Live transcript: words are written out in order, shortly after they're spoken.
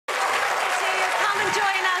come and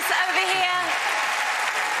join us over here.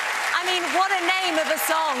 I mean, what a name of a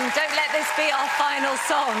song. Don't let this be our final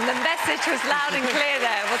song. The message was loud and clear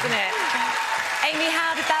there, wasn't it? Amy,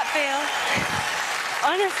 how did that feel?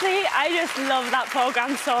 Honestly, I just love that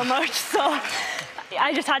programme so much, so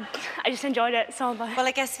I just enjoyed it so much. Well,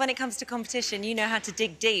 I guess when it comes to competition, you know how to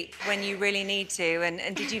dig deep when you really need to,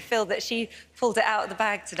 and did you feel that she pulled it out of the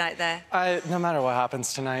bag tonight there? No matter what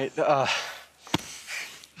happens tonight,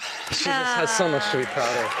 she just has so much to be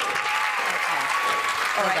proud of.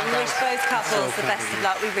 All right, we wish both couples the best of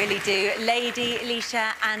luck, we really do. Lady,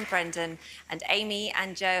 Leshurr and Brendyn, and Amy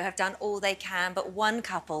and Joe have done all they can, but one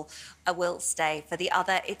couple will stay. For the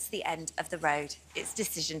other, it's the end of the road. It's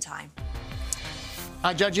decision time.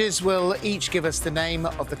 Our judges will each give us the name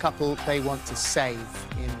of the couple they want to save.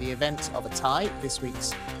 In the event of a tie, this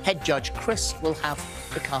week's head judge, Chris, will have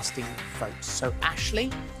the casting votes. So,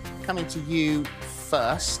 Ashley, coming to you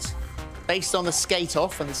first. Based on the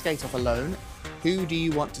skate-off and the skate-off alone, who do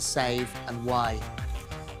you want to save and why?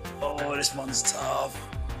 Oh, this one's tough.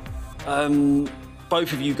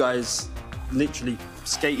 Both of you guys literally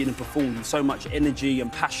skated and performed with so much energy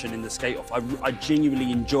and passion in the skate-off. I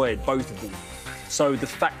genuinely enjoyed both of them. So the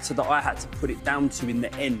factor that I had to put it down to in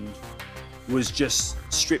the end was just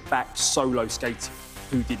stripped back solo skating,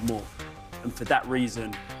 who did more. And for that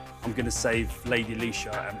reason, I'm going to save Lady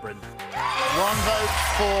Leshurr and Brendyn. One vote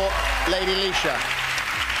for Lady Leshurr.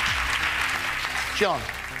 John.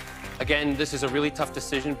 Again, this is a really tough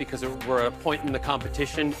decision because we're at a point in the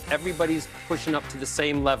competition. Everybody's pushing up to the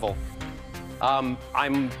same level.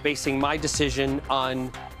 I'm basing my decision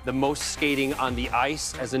on the most skating on the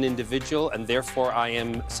ice as an individual, and therefore I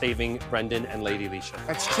am saving Brendyn and Lady Leshurr.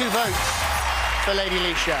 That's 2 votes for Lady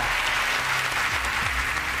Leshurr.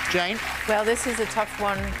 Jane? Well, this is a tough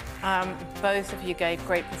one. Both of you gave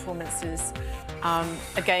great performances.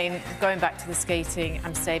 Again, going back to the skating,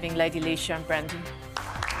 I'm saving Lady Leshurr and Brendyn.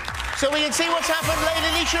 So we can see what's happened, Lady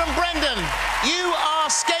Leshurr and Brendyn. You are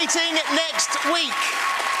skating next week.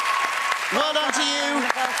 Well done to you.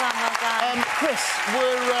 Well done, well done. Chris,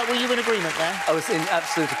 were you in agreement there? I was in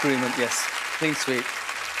absolute agreement, yes. Clean sweep.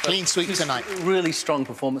 Clean sweep tonight. Really strong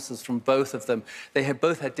performances from both of them. They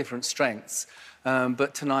both had different strengths,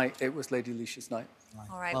 but tonight it was Lady Leshurr's night.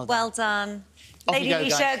 All right, well done. Off Lady you go,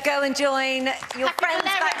 Leshurr, guys. go and join your friends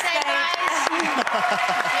backstage.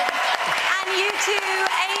 And you too,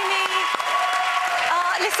 Amy.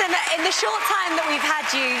 Listen, in the short time that we've had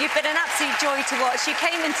you, you've been an absolute joy to watch. You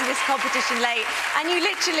came into this competition late and you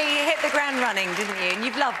literally hit the ground running, didn't you? And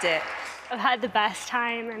you've loved it. I've had the best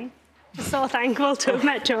time and I'm so thankful to have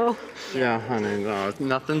met Joel. Yeah, honey, no,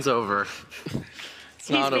 nothing's over.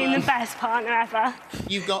 He's been the best partner ever.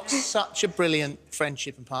 You've got such a brilliant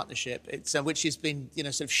friendship and partnership, which has been,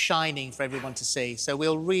 sort of shining for everyone to see. So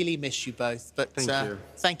we'll really miss you both. But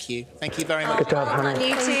thank you. Thank you very much. Good job, honey.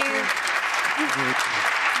 You too.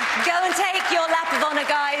 Go and take your lap of honour,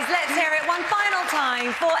 guys. Let's hear it one final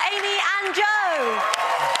time for Amy and Joe.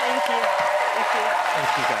 Thank you. Thank you.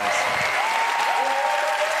 Thank you, guys.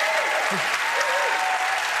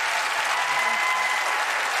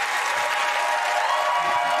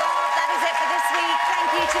 That is it for this week.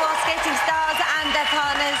 Thank you to our skating stars and their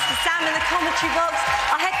partners, to Sam in the commentary box,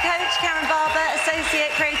 our head coach, Karen Barber,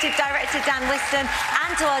 Associate Creative Director, Dan Whiston,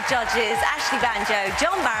 and to our judges, Ashley Banjo,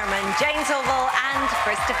 John Barrowman, James Orville, and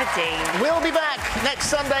Christopher Dean. We'll be back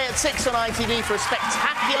next Sunday at 6 on ITV for a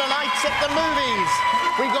spectacular night at the movies.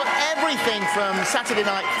 We've got everything from Saturday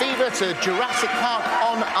Night Fever to Jurassic Park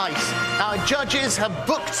on ice. Our judges have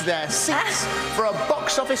booked their seats for a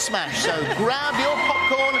box office smash, so grab your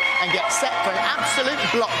popcorn and get set for an absolute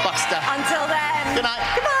blockbuster. Until then, good night.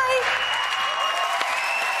 Goodbye.